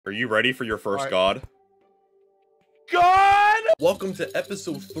Are you ready for your first Right. god? God! Welcome to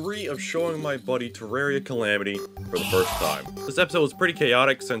episode 3 of showing my buddy Terraria Calamity for the first time. This episode was pretty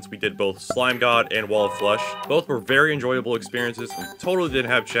chaotic since we did both Slime God and Wall of Flesh. Both were very enjoyable experiences and totally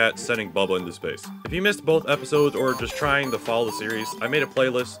didn't have chat sending Bubba into space. If you missed both episodes or just trying to follow the series, I made a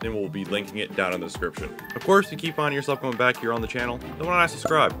playlist and we'll be linking it down in the description. Of course, if you keep finding yourself coming back here on the channel, then why not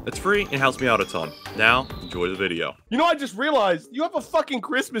subscribe? It's free and helps me out a ton. Now, enjoy the video. You know, I just realized you have a fucking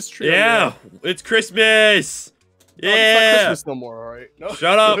Christmas tree. Yeah, it's Christmas! No, it's not Christmas no more, alright? No.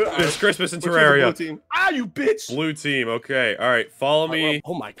 Shut up! It's Christmas in Terraria. Blue team? Ah, you bitch! Blue team, okay. Alright, follow me.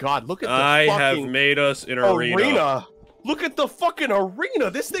 Oh my god, look at the I have fucking made us an arena. Look at the fucking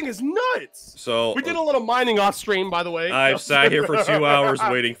arena! This thing is nuts! So, We did a little mining off stream, by the way. I've sat here for 2 hours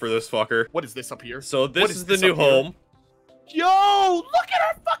waiting for this fucker. What is this up here? So this What is is the this new up here? home. Yo! Look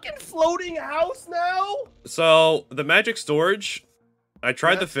at our fucking floating house now! So, the magic storage, I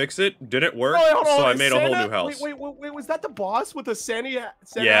tried to fix it, didn't work, Hold on, so I is made a whole Santa- new house. Wait, was that the boss with a Santa Yeah.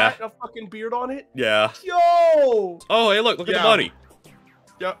 hat and a fucking beard on it? Yeah. Yo! Oh, hey, look at the Yeah. money.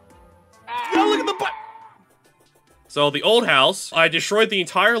 Yo, look at the butt! So, the old house, I destroyed the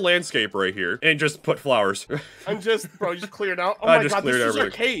entire landscape right here and just put flowers. I'm just, bro, you just cleared out. Oh I my just god, this cleared was our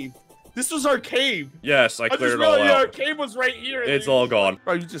everything. cave. This was our cave. Yes, I I just cleared it all realized our out. cave was right here. It's all gone.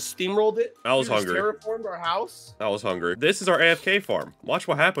 Bro, you just steamrolled it? I was You just hungry. terraformed our house? I was hungry. This is our AFK farm. Watch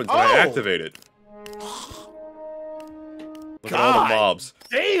what happens when I Oh! activate it. Look at all God. the mobs.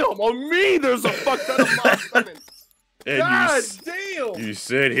 Damn, on me there's a fuck ton of mobs coming. And God damn. you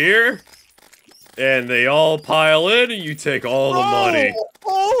sit here, and they all pile in, and you take all the money.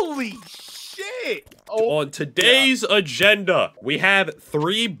 Holy shit. Oh, On today's agenda, we have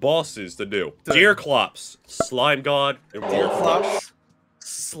 3 bosses to do. Deerclops, Slime God, and Wall of Flesh.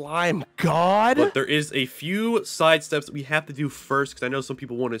 Slime God? But there is a few side steps that we have to do first, because I know some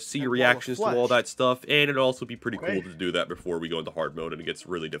people want to see And Wall of reactions to all Flesh. that stuff, and it'd also be pretty Okay. cool to do that before we go into hard mode, and it gets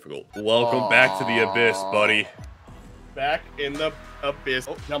really difficult. Welcome back to the Abyss, buddy. Back in the abyss.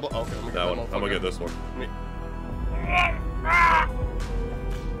 Oh, down below. Okay, let me get That one. I'm motherfucker. gonna get this one. Ah!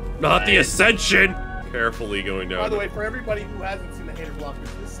 Not the Ascension! Carefully going down. By the way, for everybody who hasn't seen the hater blockers,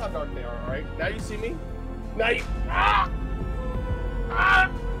 this is how dark they are, alright? Now you see me? Now you. Ah! Ah!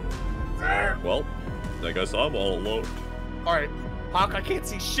 There! Well, I guess I'm all alone. Alright, Hawk, I can't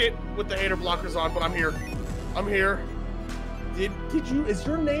see shit with the hater blockers on, but I'm here. I'm here. Did you, is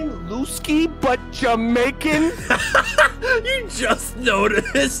your name Loosky but Jamaican? You just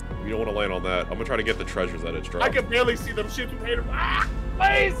noticed! You don't want to land on that. I'm gonna try to get the treasures that it's dropped. I can barely see them shit with hater. Ah!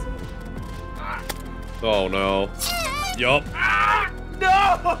 Please! Ah! Oh no. Yup. Ah!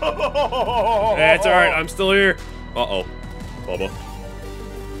 No! Hey, it's alright, I'm still here. Uh-oh. Bubba.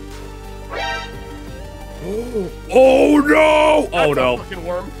 Oh no! That's Oh a no. fucking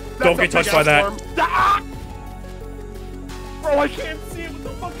worm. Don't That's get a touched by big-ass that. worm. Ah! Bro, I can't see it with the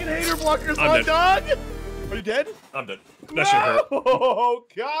fucking hater blockers I'm on, dead. dog! Are you dead? I'm dead. That should hurt. Oh,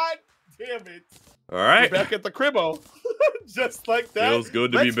 god damn it. We're Alright. back at the cribbo. Just like that. Feels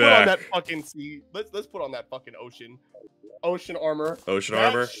good to Let's be put on back. that fucking sea. Let's put on that fucking ocean armor. Ocean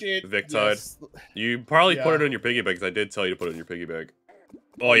That armor. shit, Victide. yes. You probably put Yeah. it in your piggy bag, because I did tell you to put it in your piggy bag.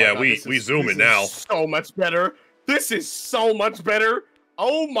 Oh my yeah, God, we this zoom this it now. is so much better. This is so much better.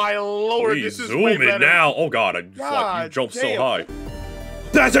 Oh my lord, We this is way zoom it better. now. Oh god, you God jumped so damn. high.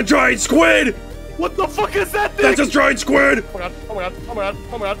 That's a giant squid! What the fuck is that thing? That's a giant squid! Oh my god, oh my god, oh my god,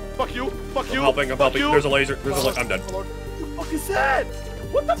 oh my god. Fuck you, fuck you. I'm helping, I'm fuck helping. you. There's a laser. There's a Oh, I'm dead. oh Lord. What the fuck is that?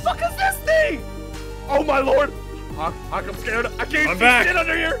 What the fuck is this thing? Oh my lord. Hawk, I'm scared. I can't I'm see back. shit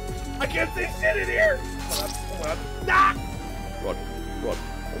under here. I can't see shit in here. Oh my god, oh my god. Run, run.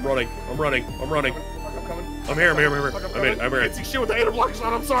 I'm running, I'm running, I'm running. I'm coming. I'm here, I'm here, I'm here. Fuck, I'm in, I'm I here. can't see shit with the hater blockers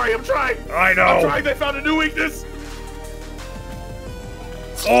on. I'm sorry, I'm trying. I I'm know! trying. They found a new weakness.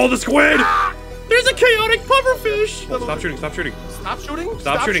 Oh, the squid! Ah! There's a chaotic pufferfish! Stop shooting, stop shooting. Stop shooting.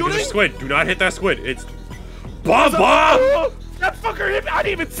 Stop shooting, there's a squid. Do not hit that squid. It's... Bubba! Oh, that fucker hit me. I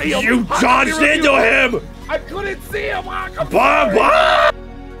didn't even see him. You dodged into him! I couldn't see him. Hawk, I'm Bubba!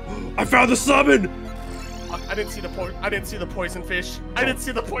 I found the summon! sorry. I didn't see the I didn't see the poison fish. I didn't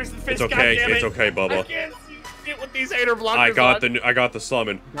see the poison fish. It's okay, God damn it's it. okay, I Bubba. can't see shit with these hater blockers. I got the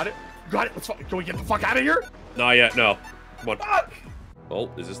summon. Got it. Got it. Let's can we get the fuck out of here? Not yet, no. Come on. Fuck. Oh,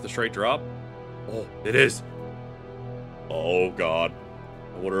 is this the straight drop? Oh, it is. Oh god.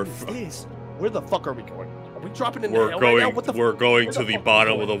 I wonder if This. Where the fuck are we going? Are we dropping in the we're hell going. right now? What the We're going where to the the fuck are we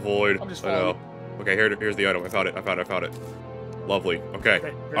bottom going? of the void. I'm just I know. following. Okay, here's the item. I found it. I found it. Lovely. Okay. Okay,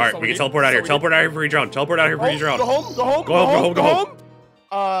 All right, so we we can teleport out of here. so we Teleport out of here for each round. Teleport out of here for each round. Go home. Go home. Go home, go home, go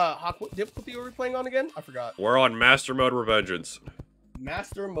Hawk, what difficulty are we playing on again? I forgot. We're on Master Mode Revengeance.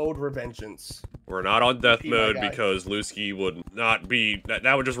 Master mode revengeance. We're not on death Be my mode guy. because Loosky would not be.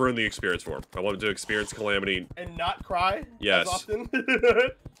 That would just ruin the experience for him. I want him to experience Calamity. And not cry Yes. as often.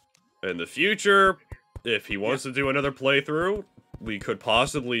 In the future, if he wants to do another playthrough, we could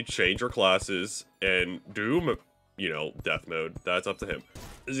possibly change our classes and do, you know, death mode. That's up to him.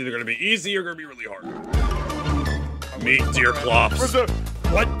 It's either going to be easy or going to be really hard. Meet Deer Clops.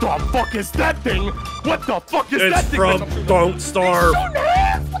 What the fuck is that thing? What the fuck is that It's thing? from Don't Starve. He's shooting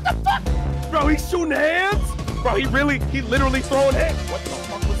hands? What the fuck? Bro, he's shooting hands? Bro, he literally throwing hands. What the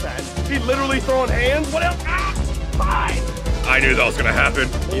fuck was that? He literally throwing hands? What else? Ah! Fine! I knew that was going to happen.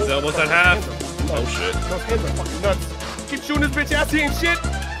 He's almost at half. Oh shit. Those hands are fucking nuts. Keep shooting this bitch ass. He ain't shit.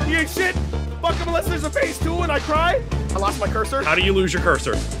 He ain't shit. Fuck him unless there's a phase 2 and I cry. I lost my cursor. How do you lose your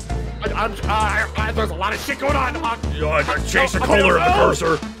cursor? There's a lot of shit going on. I changed the color of the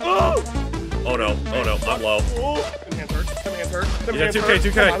cursor. Oh! Oh no, I'm low. Oh! Them hands hurt. Them hands hurt. Them Yeah, hands 2K, hurt.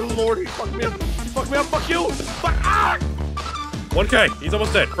 2K. Oh my lord, he fucked me up. He fucked me up. Fuck you. Fuck. Ah! 1K, he's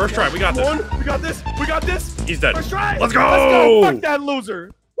almost dead. First try, we got this. Come on. We got this. We got this. He's dead. First try. Let's go! Let's go. Fuck that loser.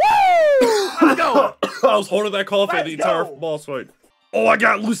 Woo! Let's go. I was holding that call for Let's the entire go. boss fight. Oh, I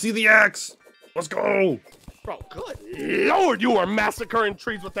got Lucy the Axe. Let's go. Bro, good lord, you are massacring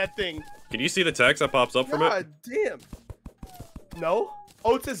trees with that thing. Can you see the text that pops up from it? God damn. No?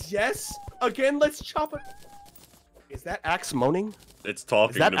 Oh, it says yes? Again, let's chop it. Is that axe moaning? It's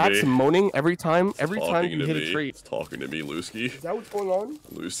talking Is that to axe me. moaning every time you Talking to hit me. a tree? It's talking to me, Loosky. Is that what's going on?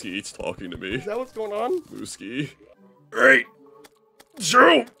 Loosky, it's talking to me. Is that what's going on? Loosky. 3,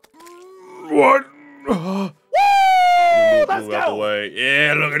 2, 1. Woo! Let's Move out the go! way.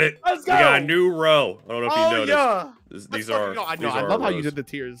 Yeah, look at it. Let's go! We got a new row. I don't know if you Oh, noticed. yeah. These Let's are. fucking go. I know. these I are love how rows. you did the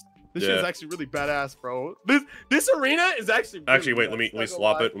tears. This Yeah. shit is actually really badass, bro. This arena is actually. Really Actually, wait. good. Let me Not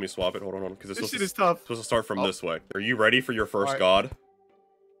swap gonna it. Let me swap it. Hold on, because it's This supposed shit to, is tough. supposed to start from Oh. this way. Are you ready for your first Alright. god?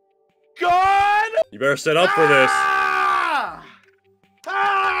 God! You better set up for this. Ah!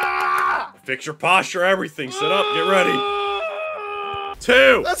 Ah! Fix your posture, everything. Set up. Get ready.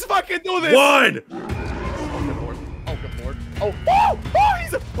 2, Let's fucking do this. 1. Oh, good lord. Oh, good lord. Oh, oh, oh,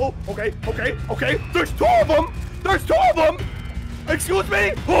 he's a. Oh, okay. There's 2 of them. There's 2 of them. Excuse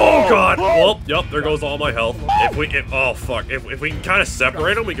me. Oh god. Oh. Well, yep. There goes all my health. Oh fuck. If we can kind of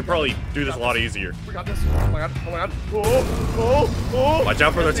separate them, we can probably do this a lot easier. We got this. Oh my god. Oh my god. Oh. Watch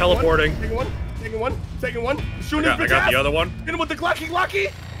out for their teleporting. Taking one. Shooting I got the other one. Hit him with the glocky.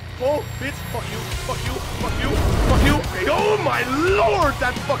 Oh, bitch. Fuck you. Oh my lord,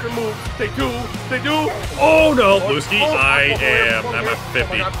 that fucker moves. They do. Oh no, Loosky. I am. I'm at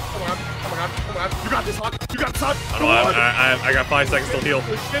 50. Oh my god. You got this, Hawk. I don't know. I got 5 seconds till heal.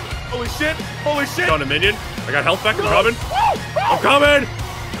 Holy shit. Got a minion. I got health back. I'm coming. Oh. I'm coming.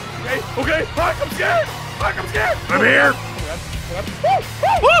 Okay. Hawk, I'm scared. I'm here.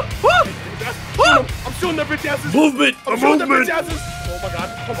 I'm shooting their bitch asses. Movement. I'm A shooting their movement. bitch asses. Oh my god.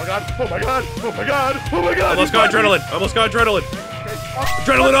 Almost got adrenaline.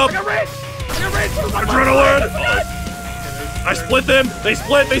 Adrenaline up. I got rage. Adrenaline. I split them. They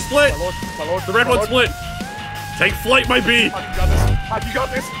split. My lord. The red one split. Take flight, my bee. Hawk, you got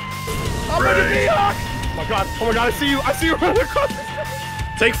this. I'm ready to be Hawk. Oh my god. I see you running across this.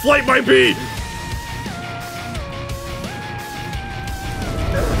 Take flight, my bee.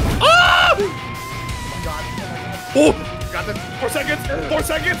 Ah! Oh! You got this. 4 seconds.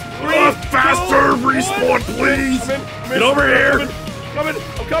 3. Faster 2, respawn, 1. please. I'm in. Get over here. I'm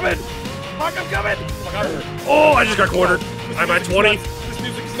coming. Hawk, I'm coming. Oh my god. Oh, I just got cornered. I'm at 20. This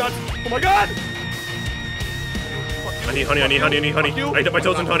music is nuts. Oh my god. I need honey. I dip my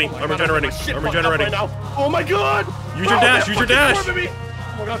toes in honey. I'm regenerating. Right now. Oh my god. Use your dash. Oh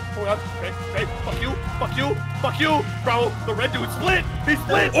my god. Okay. Fuck you. Bro, the red dude split. He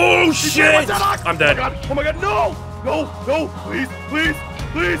split. Oh shit. I'm dead. Oh my god. No. Please.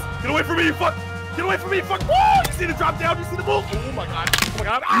 Get away from me. Fuck. Woo! You see the drop down? You see the move? Oh my god.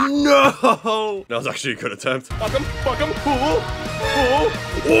 Ah! No. That was actually a good attempt. Fuck him.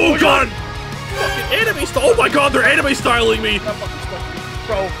 Oh god. Fucking enemy style. Oh my god, they're anime styling me.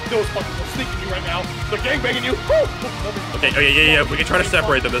 Bro, those fuckers are sneaking you right now. They're gangbanging you. Okay, yeah. We can try to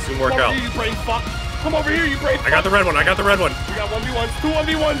separate them. This can work out. Come over here, you brain fuck. Come over here, you brain fuck. I got the red one. We got 1v1s, 2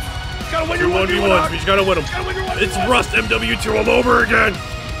 1v1s. Gotta win your 1v1s. We just gotta win them. Gotta win your 1v1s. It's Rust MW2 all over again.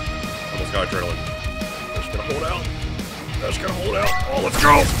 Almost got adrenaline. They're just gonna hold out. Oh, let's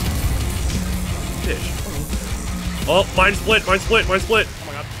go. Fish. Oh, mine split. Oh my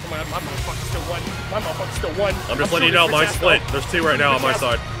god, my motherfucker's still won. I'm just letting you know, mine split. There's 2 right now on my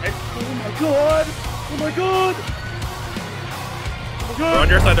side. Oh my god. They're on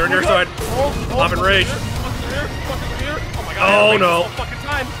your side. I'm in rage. Fuck here. Oh my Oh no! Fucking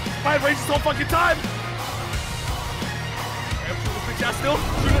time. I had rage this whole fucking time. I'm shooting the bitch ass still.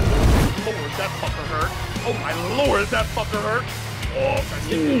 Lord, that fucker hurt. Oh my lord, that fucker hurt. Oh,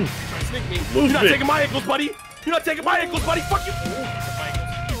 trying to sneak me. You're not taking my ankles, buddy. You're not taking my ankles, buddy. Fuck you. Oh,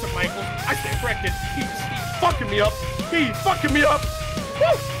 he took my ankles. I stand corrected. He's fucking me up. He's fucking me up.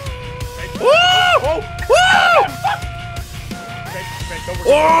 Woo! Woo! Oh! Woo!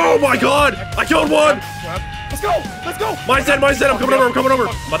 Oh my god! I killed one! Let's go! Let's go! Mine's dead, I'm coming over, I'm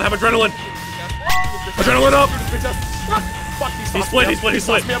about to have adrenaline. Adrenaline up! He split. He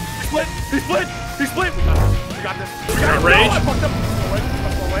split! We got this. We got rage? No, I fucked up.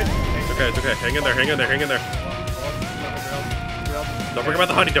 It's okay. Hang in there. Don't forget about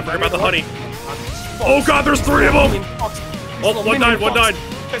the honey, Oh god, there's 3 of them! Oh, one died.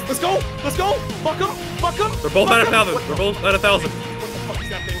 Let's go! Fuck him! They're both at 1,000. What the fuck is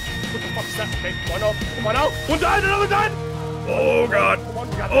that thing? What the fuck is that? Okay, one out. One died, another died! Oh god!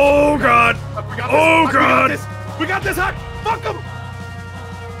 Oh god! Oh god! We got this, Huck! Fuck him!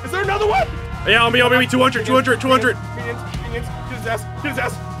 Is there another one? Yeah, on me, 200. Minions, get his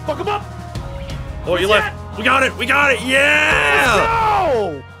ass, fuck him up! Oh, you left. We got it, yeah! Let's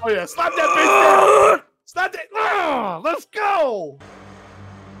go! Oh yeah, slap that bitch down! Slap that, let's go!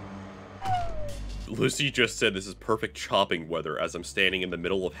 Lucy just said this is perfect chopping weather as I'm standing in the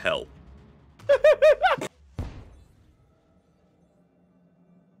middle of hell.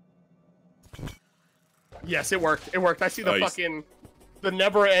 Yes, it worked. I see the fucking, the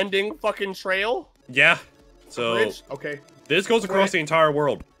never-ending fucking trail. Yeah. So, Bridge? Okay. This goes across the entire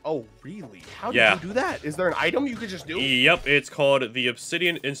world. Oh, really? How did you do that? Is there an item you could just do? Yep, it's called the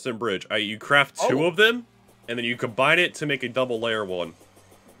Obsidian Instant Bridge. You craft 2 of them, and then you combine it to make a double layer one.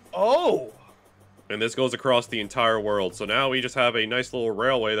 Oh. And this goes across the entire world. So now we just have a nice little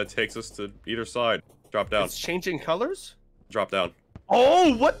railway that takes us to either side. Drop down. It's changing colors? Drop down.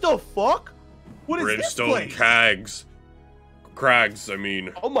 Oh, what the fuck? What is Brimstone this place? Crags, I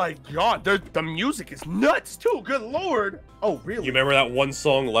mean. Oh my god, the music is nuts too, good lord. Oh, really? You remember that one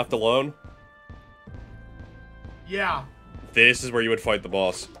song, Left Alone? Yeah. This is where you would fight the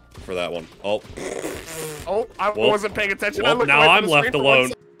boss for that one. Oh. Oh, I wasn't paying attention. Well, now I'm left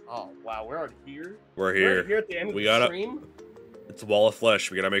alone. Oh, wow, we're already here? We're here. We're here at the end of the stream? It's a wall of flesh.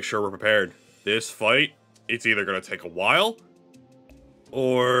 We gotta make sure we're prepared. This fight, it's either gonna take a while,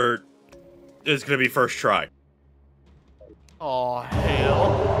 or it's gonna be first try. Oh,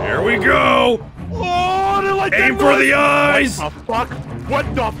 hell. Here we go! Oh, they're like aim for the eyes! What the fuck?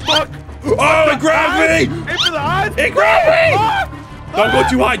 What the fuck? Oh, it grabbed me! Aim for the eyes? It grabbed me! Don't go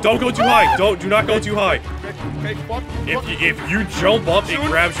too high, don't go too high. Do not go too high. Okay, fuck. If you jump up, it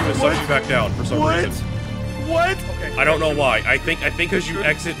grabs you and sucks you back down for some reason. What? Okay. I don't know why. I think because you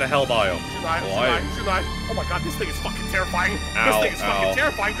exit the hell biome. Should I? Oh my god, this thing is fucking terrifying. This thing is fucking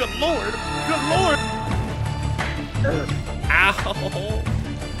terrifying. Good lord. Good lord. Ow.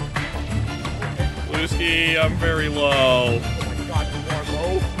 Lucy, I'm very low. Oh my god, you are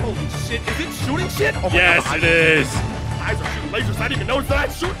low. Holy shit. Is it shooting shit? Oh my yes, god. it is. Eyes are shooting lasers. I didn't even notice that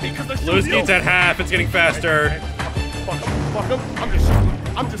I'm shooting because they're shooting. Lucy's at half. It's getting faster. Okay. Fuck him. I'm just shooting.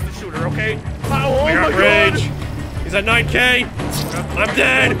 I'm just a shooter, okay? Oh we got rage. He's at 9K. I'm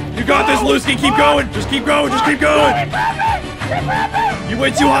dead. You got this, Lucy. Keep going. Just keep going. Just keep going. You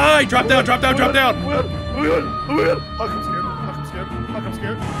went too high. Drop down. Drop down. Drop down. I'm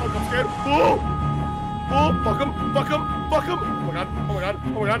scared. Oh! Oh, fuck him. Oh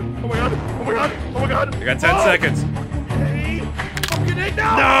my god. You got 10 seconds. Hey, fucking hey,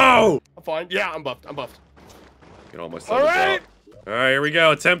 no! No! I'm fine. Yeah, I'm buffed. Get all my stuff Alright. Alright, here we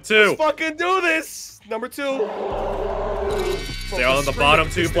go. Attempt 2. Let's fucking do this. Number 2. Stay on the bottom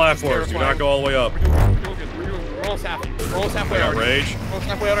 2 platforms. Do not go all the way up. We're doing good. We're almost halfway. I got rage. Almost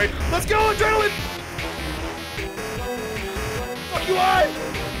halfway already. Let's go, adrenaline! Fuck you,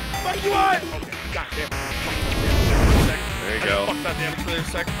 I! Okay, goddamn. There you go. Fuck that damage for a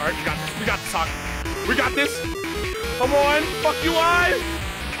sec. Alright, we got this, Hawk. We got this! Come on! Fuck you, I!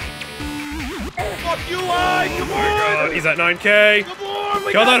 Fuck you, I! Come on! He's at 9K. Come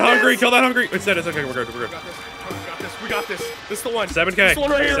on! Kill that hungry! It's dead, it's okay, we're good. We got this. This is the one. 7K. This one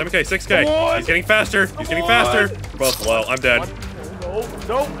right here. 7K, 6K. He's getting faster. We're both low. I'm dead.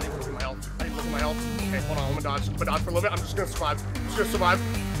 No. I need to look at my health. Okay, hold on. I'm gonna dodge for a little bit. I'm just gonna survive.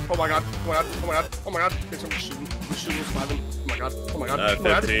 Oh my god. Okay, I'm shooting. Surviving. Oh my god.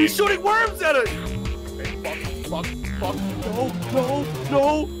 15. He's shooting worms at us! Okay, fuck.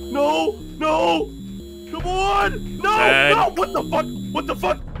 No! Come on! No! 10. No! What the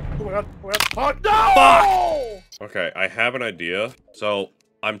fuck? Oh my god. Fuck! No! Fuck! Okay, I have an idea. So,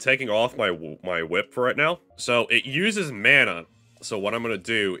 I'm taking off my whip for right now. So it uses mana. So what I'm gonna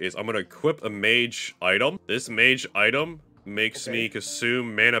do is I'm gonna equip a mage item. This mage item makes me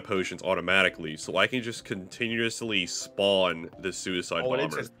consume mana potions automatically, so I can just continuously spawn the suicide bomber.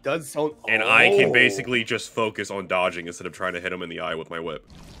 It just does sound. And I can basically just focus on dodging instead of trying to hit him in the eye with my whip.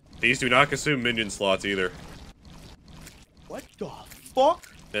 These do not consume minion slots either. What the fuck?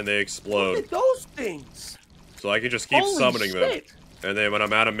 And they explode. Look at those things. So I can just keep summoning them. And then when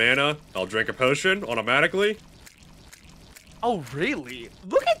I'm out of mana, I'll drink a potion automatically. Oh, really?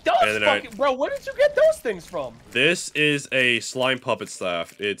 Look at those fucking... Bro, where did you get those things from? This is a slime puppet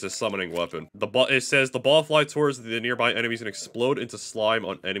staff. It's a summoning weapon. It says the ball fly towards the nearby enemies and explode into slime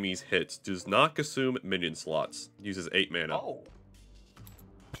on enemies' hits. Does not consume minion slots. Uses 8 mana. Oh.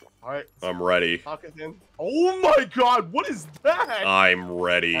 Alright. I'm ready. Hawk is in. Oh my god, what is that? I'm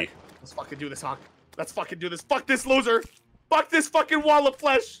ready. Right, let's fucking do this, Hawk. Let's fucking do this. Fuck this loser. Fuck this fucking wall of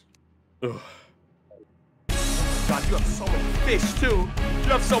flesh. Ugh. God, you have so many fish, too. You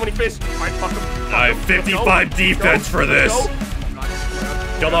have so many fish. Alright, fuck him. I have 55 defense for this.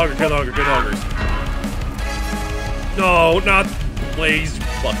 Kill the hunger, kill the hunger, kill the hungers. No, not Blaze, you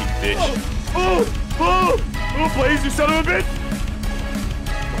fucking bitch. Oh, Blaze, you son of a bitch.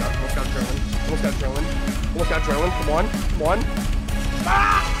 Almost got adrenaline. Almost got adrenaline. Almost got adrenaline. Come on. Come on.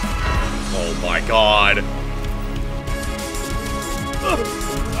 Ah! Oh my god.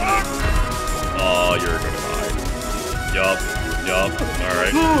 Oh, you're gonna die. Yup.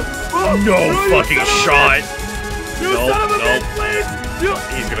 Alright. No fucking shot. You son of a bitch, please.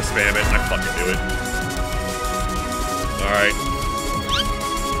 He's gonna spam it. I fucking knew it. Alright.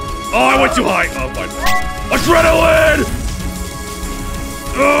 Oh, I went too high. Oh, fine. Adrenaline!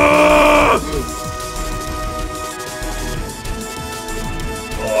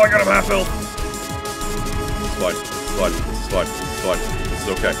 Oh, I got him half health. It's fine. It's fine. It's fine. It's fine. This is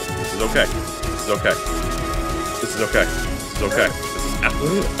okay. This is okay. This is okay. This is okay. This is okay.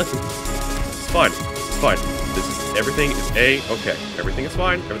 This is it's fine. It's fine. This is everything is okay. Everything is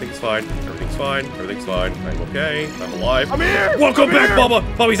fine. Everything is fine. Everything's fine. Everything's fine. I'm okay. I'm alive. I'm here. Welcome back, Bubba.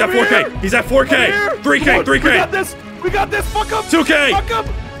 Bubba, he's at 4K. He's at 4K. 3K. 3K. We got this. We got this. Fuck up. 2K. Fuck up.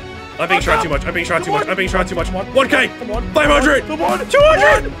 I'm being shot too much. I'm being shot too much. I'm being shot too much. 1K. Come on. 500. Come on.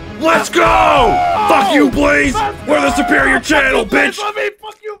 200. Let's go. Fuck you, Blaze. We're the superior channel, bitch.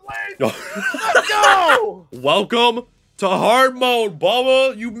 Fuck you, Blaze. Let's go. Welcome to hard mode,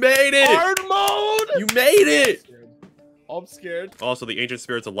 Bubba. You made it. Hard mode. You made it. I'm scared. Also, the ancient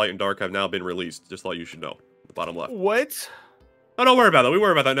spirits of light and dark have now been released. Just thought you should know. The bottom left. What? Oh, don't worry about that. We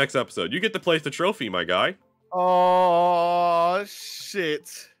worry about that next episode. You get to place the trophy, my guy. Oh shit.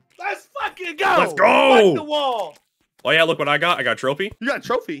 Let's fucking go. Let's go. Fuck the wall. Oh yeah, look what I got. I got a trophy. You got a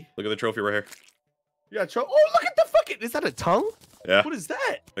trophy. Look at the trophy right here. You got a trophy. Oh, look at the fucking. Is that a tongue? Yeah. What is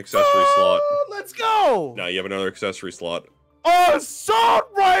that? Accessory slot. Let's go. Now you have another accessory slot. Assault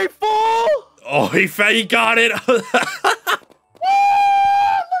rifle. Oh, he got it. Look at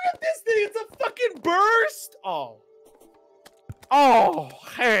this thing. It's a fucking burst. Oh. Oh,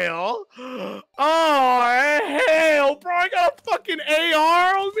 hell. Oh, hell. Bro, I got a fucking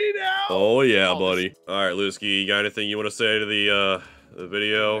AR on me now. Oh, yeah, buddy. All right, Lusky, you got anything you want to say to the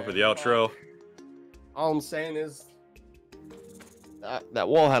video for the outro? All I'm saying is that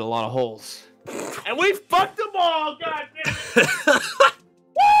wall had a lot of holes. And we fucked them all, goddamn.